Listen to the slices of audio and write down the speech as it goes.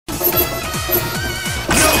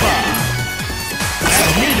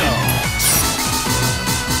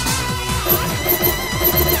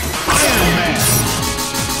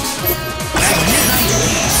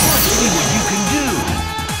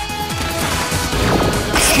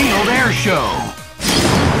Shield Air Show.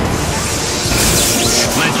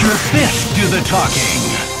 Let your fist do the talking.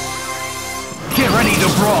 Get ready to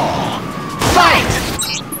brawl. Fight!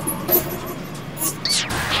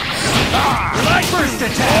 First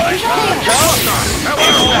attack!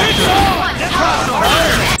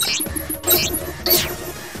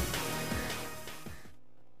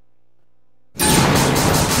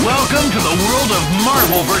 Welcome to the world of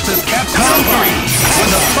Marvel vs. Capcom 3, where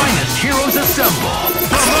the finest heroes assemble.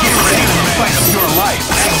 Get ready for the fight of your life.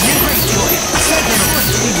 Great choice. Let's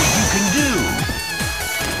see what you can do.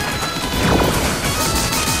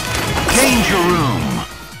 Danger Room.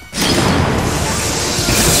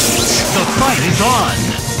 The fight is on.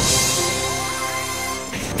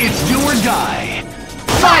 It's do or die.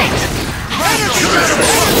 Fight!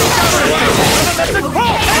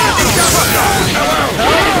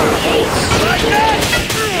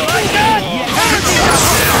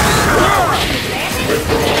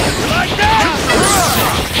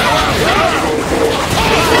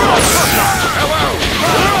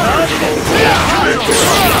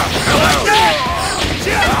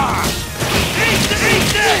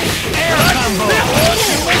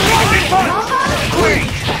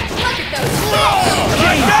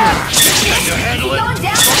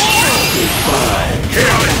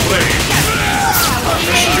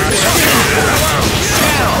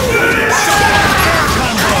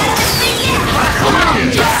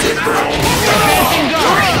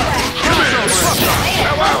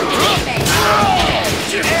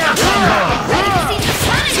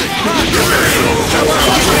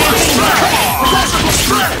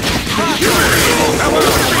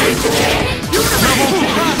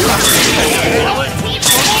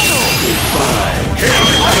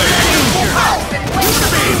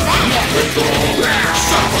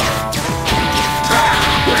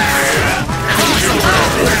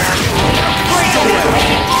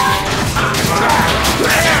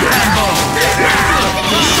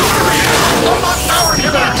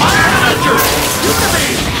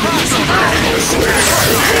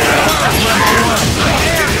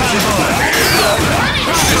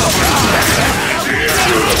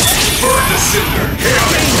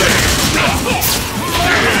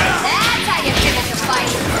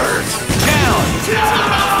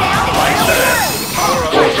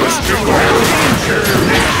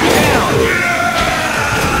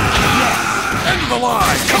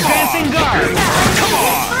 Advancing guard! Come on!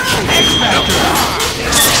 X-Factor!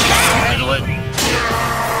 Handle it!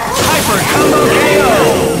 Hyper Combo KO!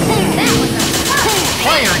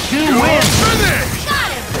 Player 2 wins!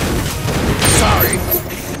 Got him! Sorry.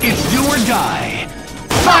 It's do or die.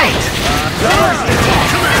 Fight!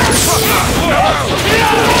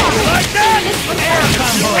 Like that? Air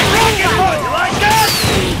combo! Rocket foot! You like that?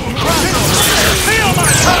 Feel my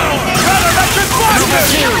power! Got electric blast!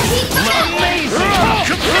 Amazing!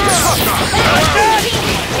 Like that?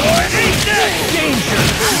 Boy, eat this! Danger!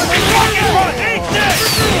 Rocket foot! Eat this!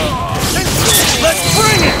 Let's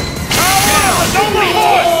bring it! Power of the Nova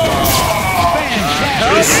Force!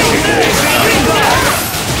 Fantastic!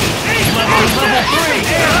 Level 3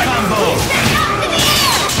 air combo!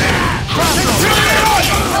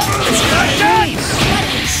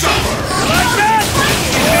 Like that?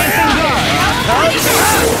 Like that?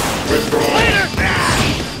 Later!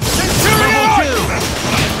 Centurion!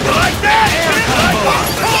 Like that?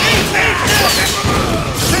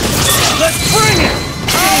 Let's bring it!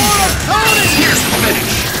 Power of Tony! Here's the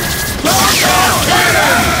finish!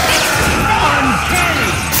 Uncanny!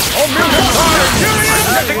 Oh, million times!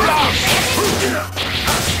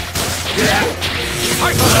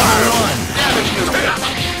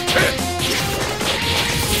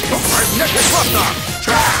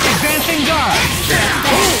 Advancing guard!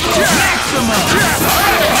 Maximum!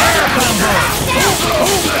 Air combo!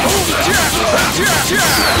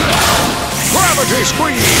 Gravity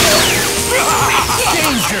squeeze!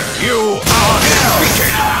 Danger! You are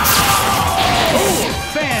defeated!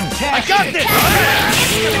 Fantastic! I got this!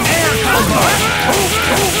 Air combo!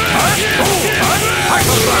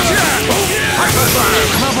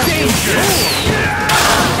 Level danger!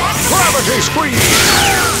 Gravity squeeze!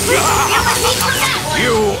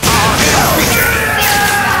 You are defeated!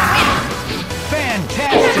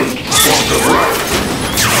 Fantastic!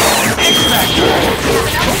 X-Factor!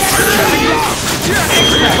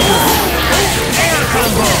 Air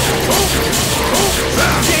combo!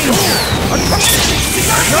 Danger!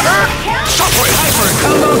 Hyper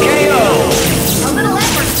combo KO! A little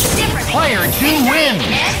effort is different. Player 2 wins!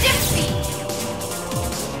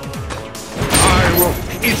 I will...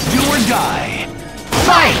 It's do or die!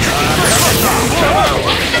 Fight!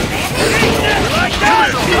 Like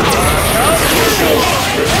that!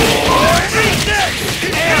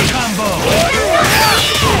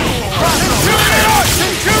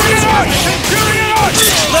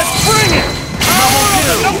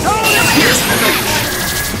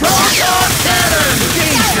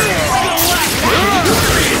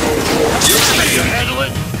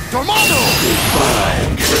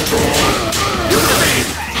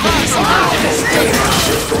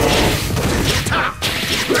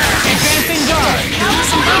 Advancing guard!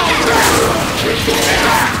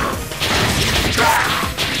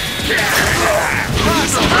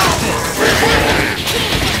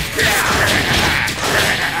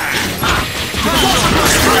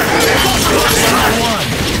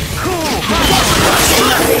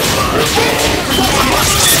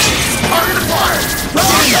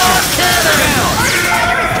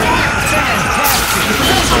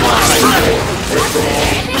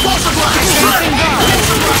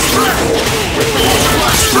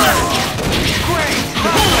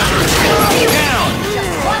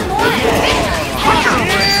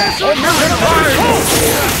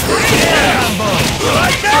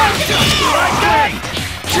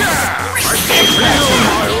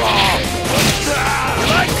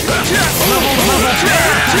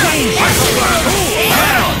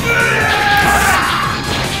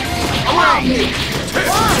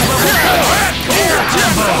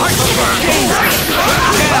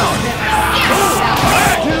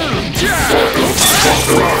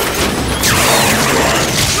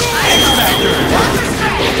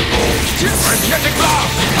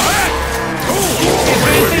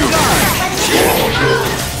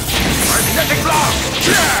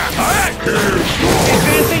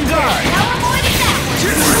 Advancing guard!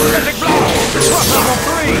 Magnetic blast! Level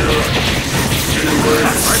 3!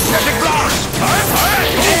 Magnetic blast!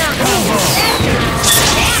 Air combo!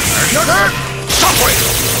 Your turn! Shockwave!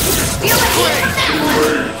 Feel the heat from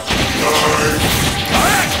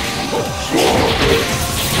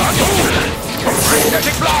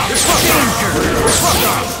Magnetic blast! Disruptor!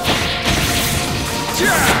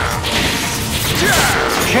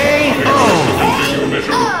 KO!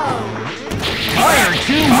 Fire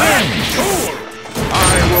 2 wins!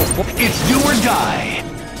 It's do or die!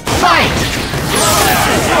 Fight!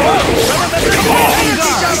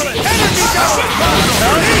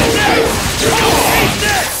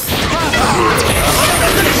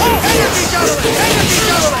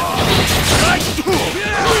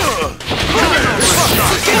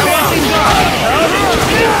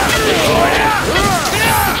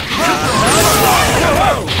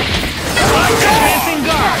 Advancing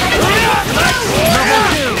guard! Level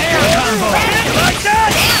 2! Air combo!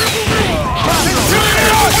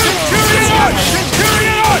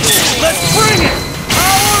 Let's bring it!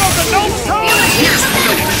 Power of the Nose Tower!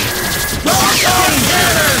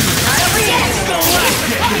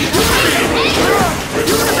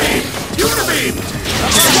 Unibeam!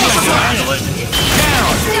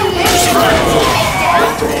 Down!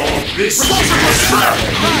 This is Level 1!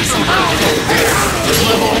 Air combo!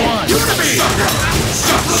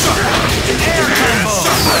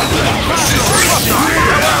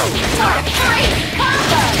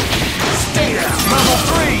 Level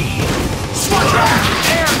 3!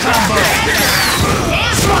 Air combo!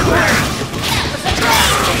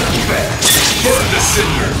 Burn the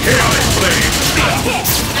cinder! Chaotic flame!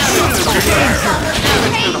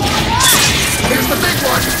 Here's the big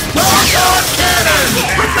one! Rocket cannon!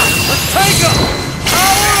 Let's take him!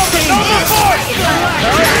 Power of the Nova Force!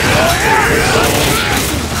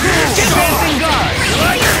 Advancing guard!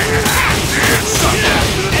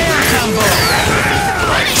 Air combo!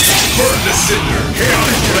 Burn the cinder!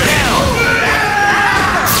 Chaotic flame!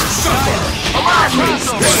 Suffer!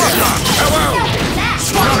 Hello!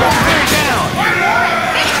 Level 3 down!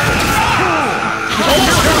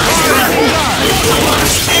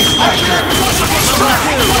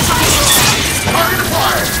 Target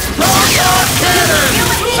acquired! Rocket cannon!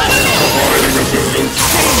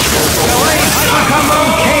 Hyper combo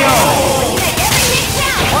KO!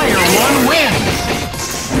 Player 1 wins!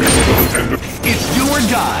 It's do or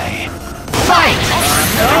die! Fight!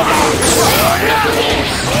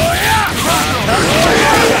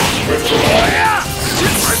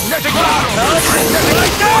 Magnetic blast!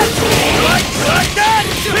 Like that! Like that!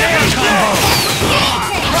 Air combo!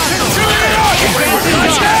 Like that!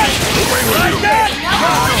 Like that!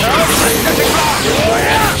 Magnetic blast!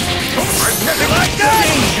 Magnetic like that!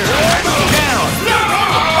 Danger! Down!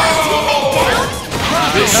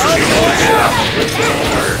 This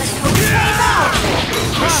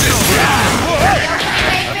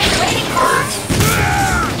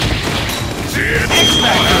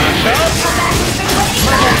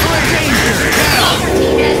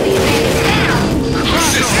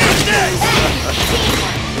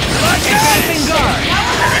Advancing guard!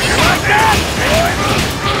 like that!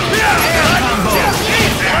 Air combo!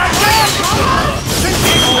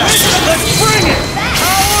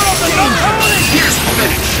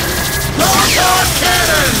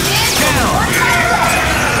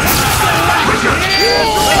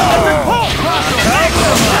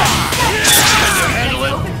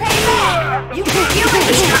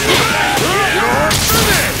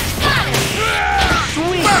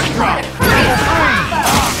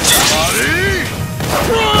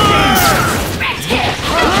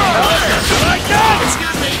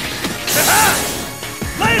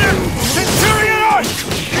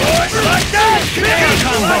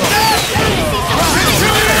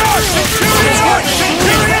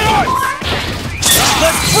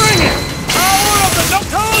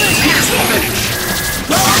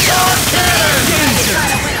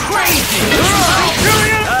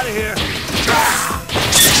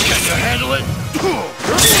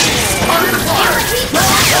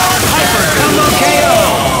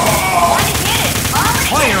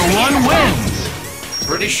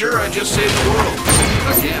 sure I just saved the world.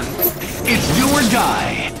 Again. It's do or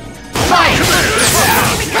die. Fight!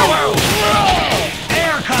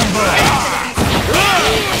 Air combo!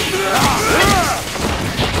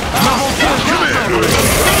 Level 2 crossover!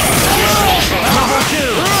 Level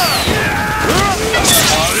 2!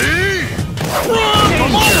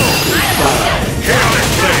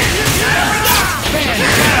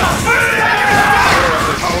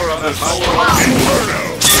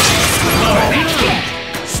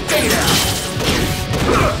 Stay down!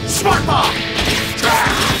 Smart bomb!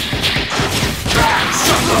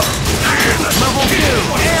 Level 2!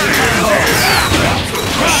 Air combo!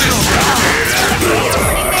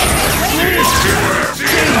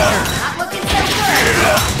 Not looking so good.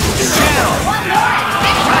 Down! One more.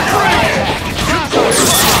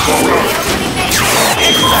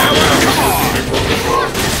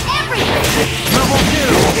 Everything. Level 2!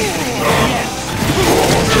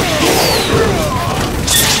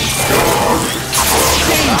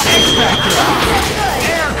 Change X-Factor!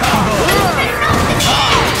 Air combo!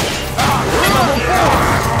 Level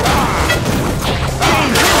 4!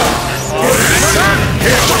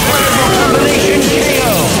 Combination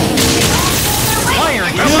KO! Fire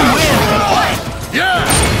 2 wins! Yeah!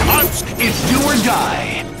 It's do or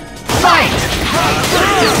die! Fight!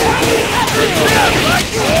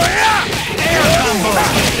 Air combo!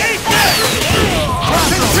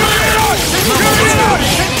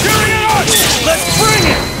 Let's bring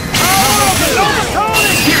it!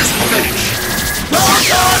 Here's the finish!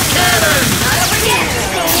 Knockout cannon! Not over yet.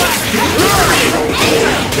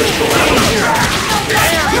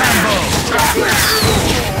 Air combo!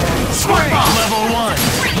 Smart bomb! Level 1!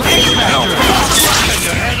 X-Factor! Can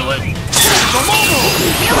you handle it? The mobile!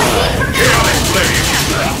 Chaotic flame!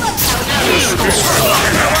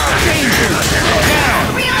 Danger!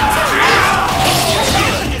 Down! 3 on 2.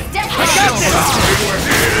 Step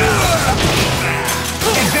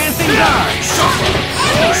Advancing guard! Level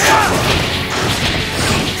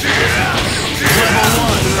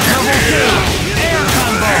 1! Level 2! Air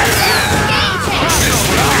combo!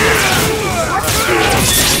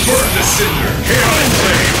 Burn the cinder! Chaotic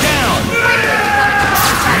flame! Down!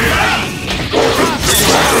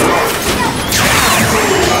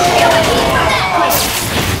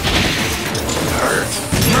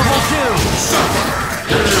 Level 2!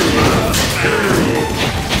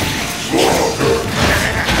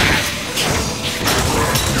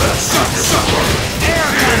 Air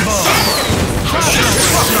combo!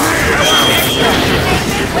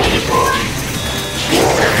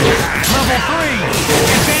 Level 3!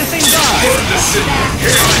 Advancing guard! Burn the cinder!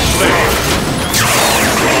 Chaotic flame!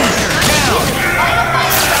 Down!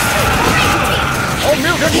 Oh,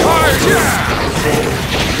 mutant card!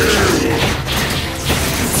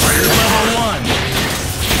 Level 1!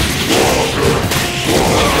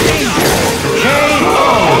 KO!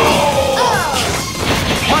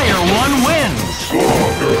 Player 1 wins!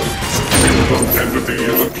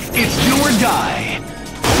 It's do or die!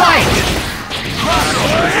 Fight!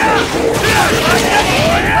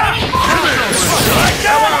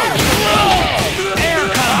 Air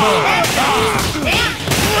combo!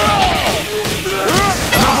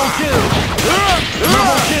 Level 2!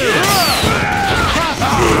 Level 2!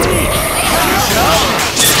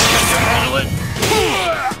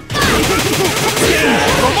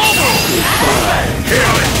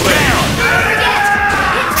 Chaotic flame!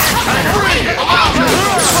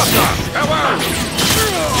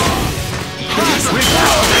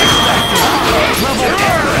 Level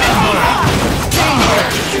air combo!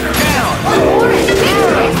 Danger! Down!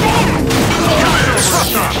 Danger!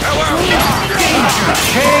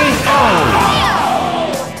 KO!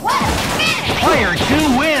 Player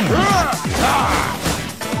 2 wins!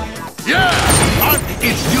 Yeah!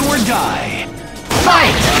 It's do or die!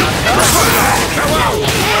 Fight!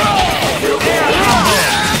 Air combo!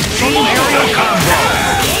 Team aerial combo!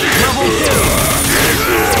 Level 2!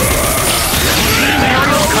 Team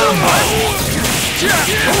aerial combo!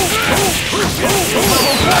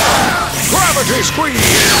 Gravity squeeze!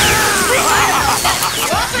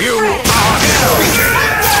 You are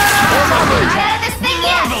This thing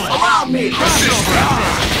yet. Allow me!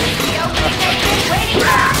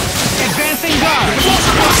 Advancing guard!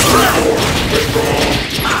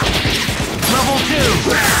 Level 2!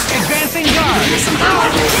 Advancing guard!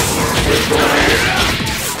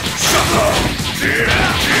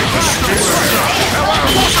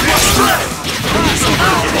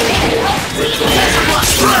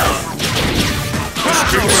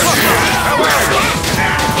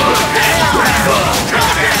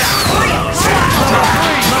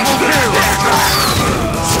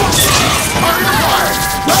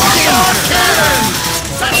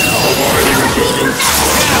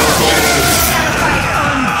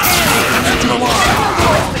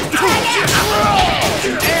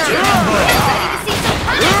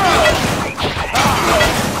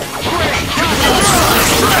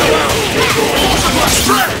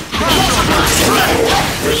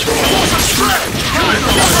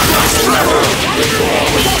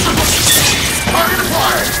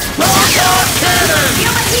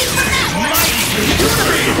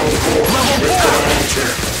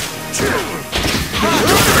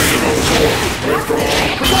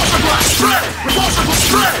 Impossible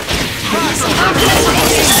strength!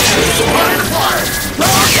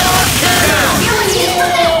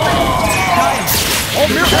 Oh,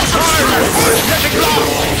 miracle time! Magnetic blast!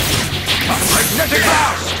 Magnetic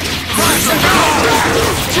blast!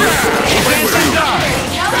 Advancing dive!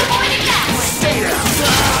 No avoiding that one.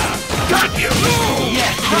 Got you!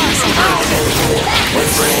 Yes, Magnetic blast!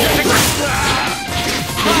 Magnetic blast!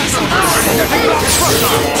 Thrust arm! Magnetic blast!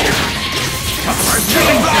 Six.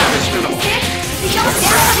 We go down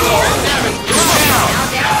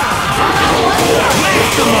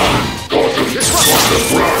here.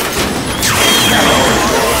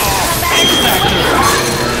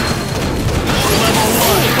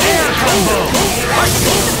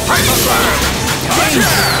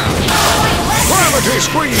 Gravity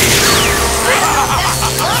squeeze!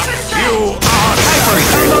 You are Hyper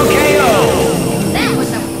Combo KO! That was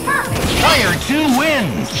a perfect Player 2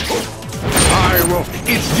 wins! I will.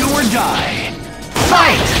 It's do or die.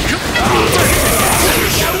 Fight!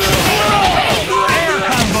 Air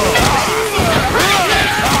combo!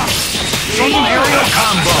 Team aerial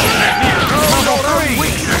combo! Level 3!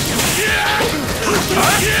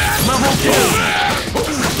 Level 2!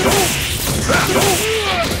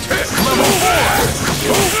 Level 4!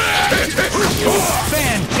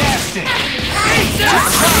 Fantastic!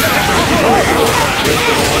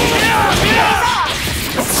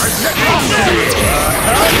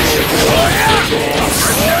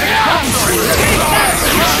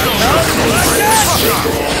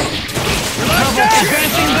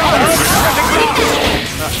 Advancing guard!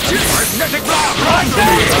 Magnetic blast!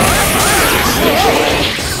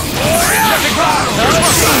 Magnetic blast!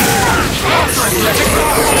 Magnetic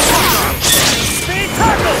blast! Speed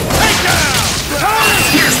tackle! Takedown!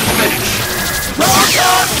 Here's the finish! Rock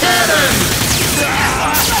on cannon!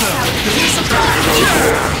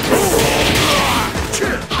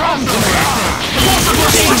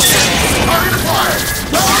 Target acquired!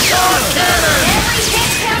 Rock on cannon! Every hit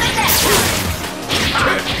counted that time.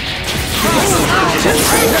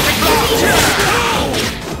 Magnetic blast!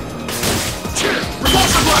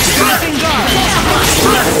 Repulsive blast! Advancing guard!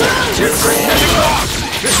 Magnetic blast!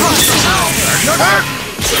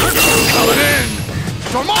 Coming in!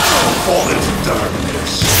 Tornado! Fall into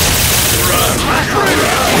darkness!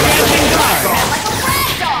 Advancing guard! Like a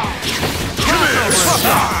ragdoll. Advancing guard!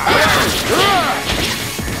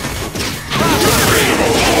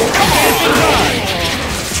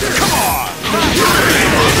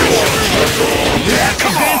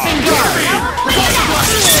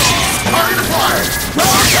 Target acquired!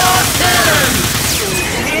 Rock on cannon! Repulsive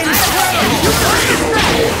blast!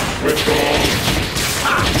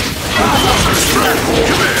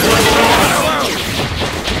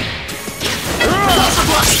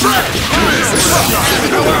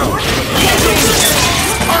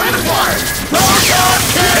 Target acquired! Rock on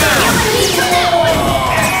cannon!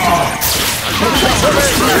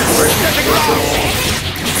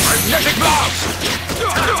 Magnetic blast!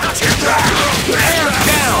 Air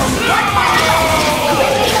down!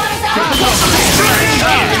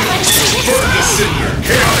 Burn this in your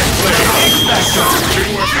chaotic flame!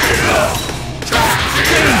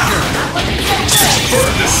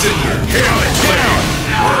 Burn this in your chaotic flame!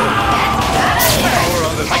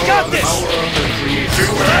 I got this!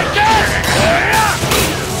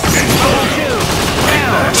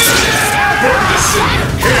 Burn this in your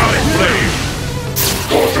chaotic flame!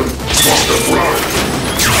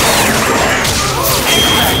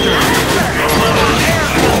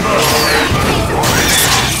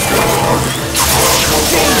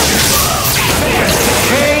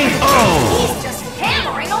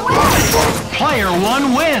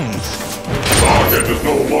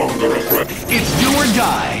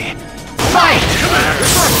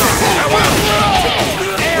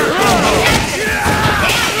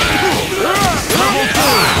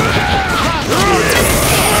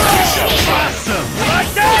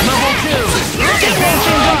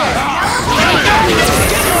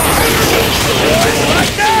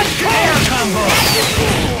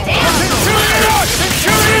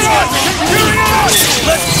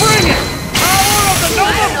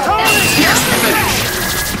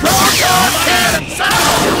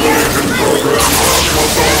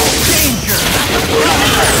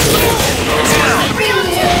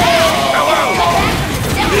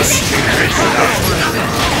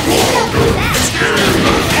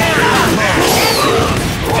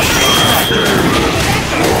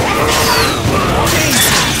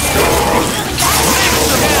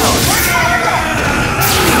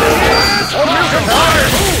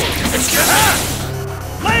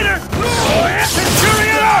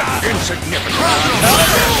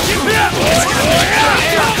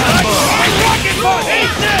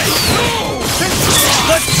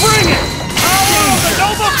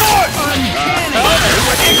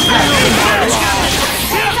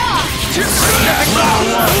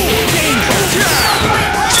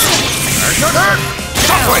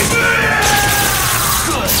 Shockwave!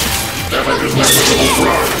 Damage is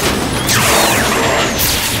negligible.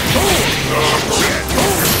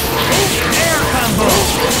 Air combo!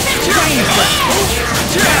 Brain blast!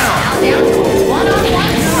 Down! Now down to a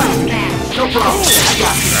one-on-one fight match. No problem. I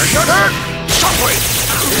got you. There's your turn. Shockwave!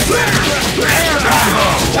 Air combo!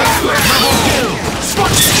 Level 2!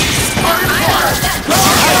 Sponge! Hyper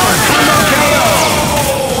combo KO!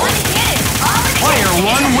 One hit is all it Player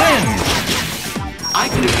 1 wins! I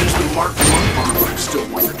could have used the Mark 1 arm, but I'm still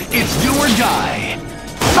wondering. It's do or die!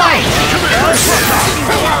 Fight! Air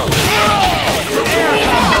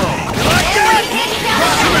combo!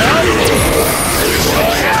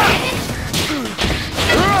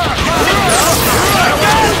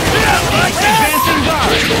 Advancing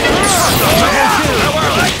guard!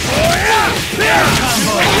 Air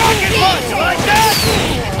combo!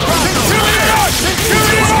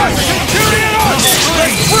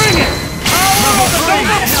 Let's bring it! Level 3!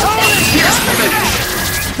 Here's the finish.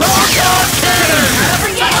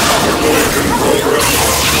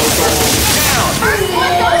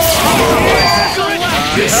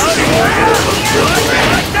 This is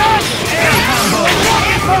Air combo!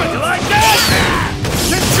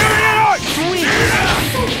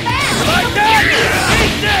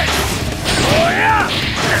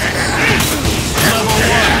 Level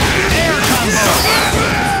 1! Air combo!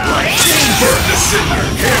 burn the senior.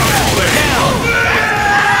 Down!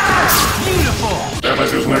 Beautiful!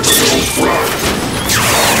 Damage is negligible.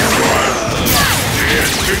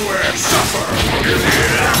 Beware, suffer.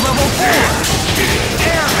 Level 4!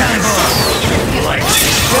 Air combo!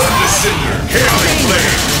 Burn the senior.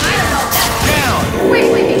 Down!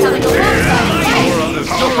 quickly becoming a one-sided fight.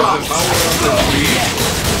 No problem.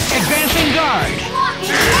 Advancing guard!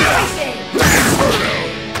 Blocking everything.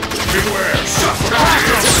 Beware, suffer.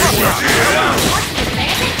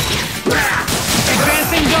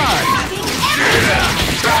 Advancing guard!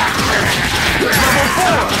 Level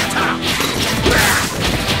 4!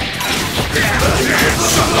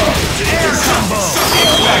 Air combo!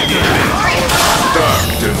 Dark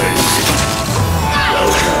dimension.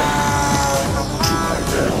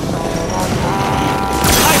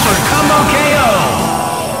 Hyper combo KO!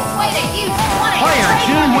 Way to use one Player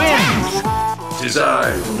 2 wins! Tis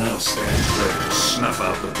I who now stand ready to snuff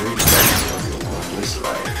out the brief days of your worthless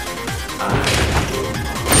life.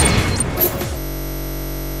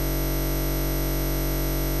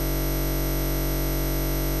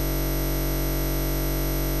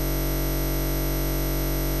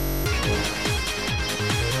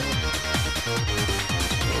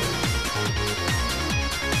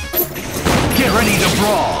 Get ready to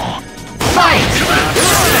brawl! Fight!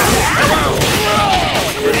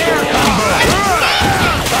 Air combo!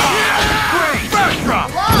 Great!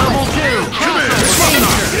 Level 2!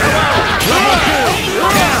 Level 2!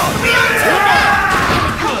 Down!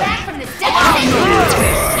 come back from this devastation.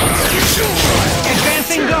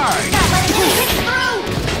 Advancing guard! Not letting him hit through.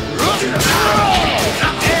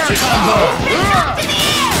 Air combo!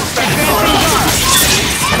 Advancing guard!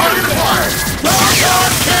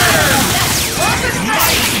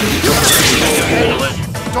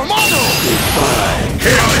 Tomando!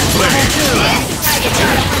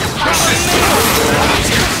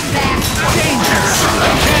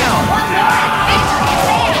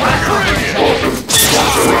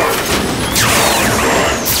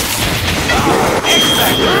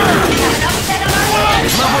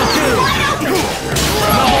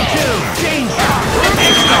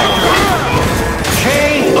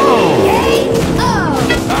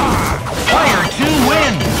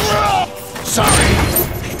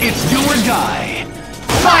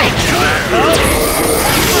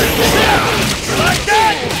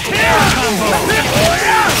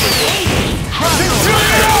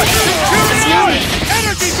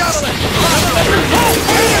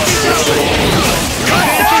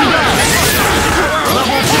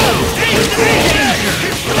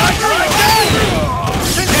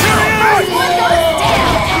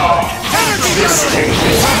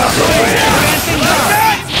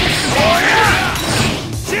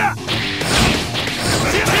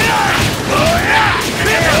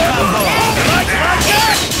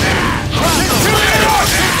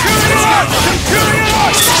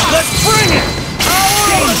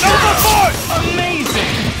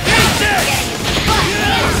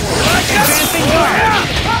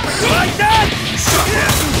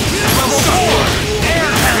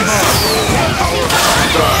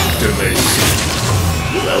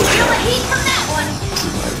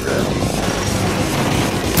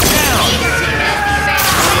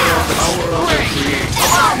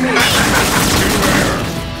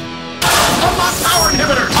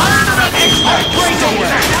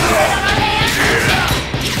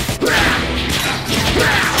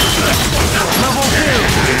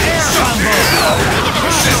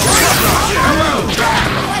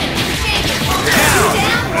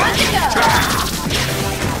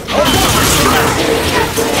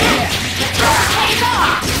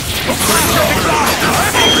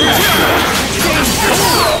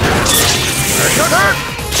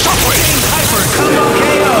 Hyper combo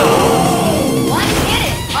KO. One hit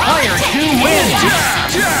it. Player 2 wins.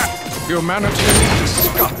 Humanity is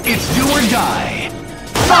scum. It's do or die.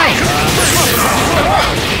 Fight!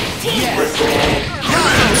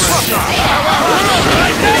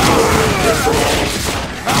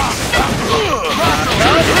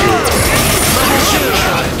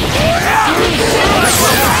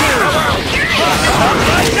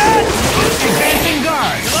 Advancing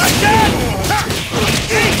guard. You like that?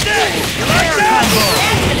 Eat this! You like that?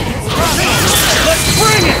 Let's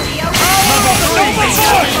bring it!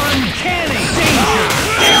 Uncanny danger.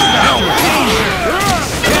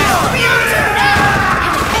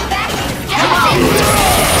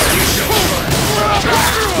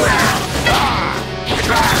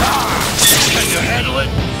 Can you handle it?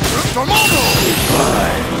 Tomorrow!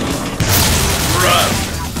 Run!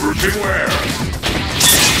 Beware!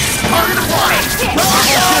 Target acquired!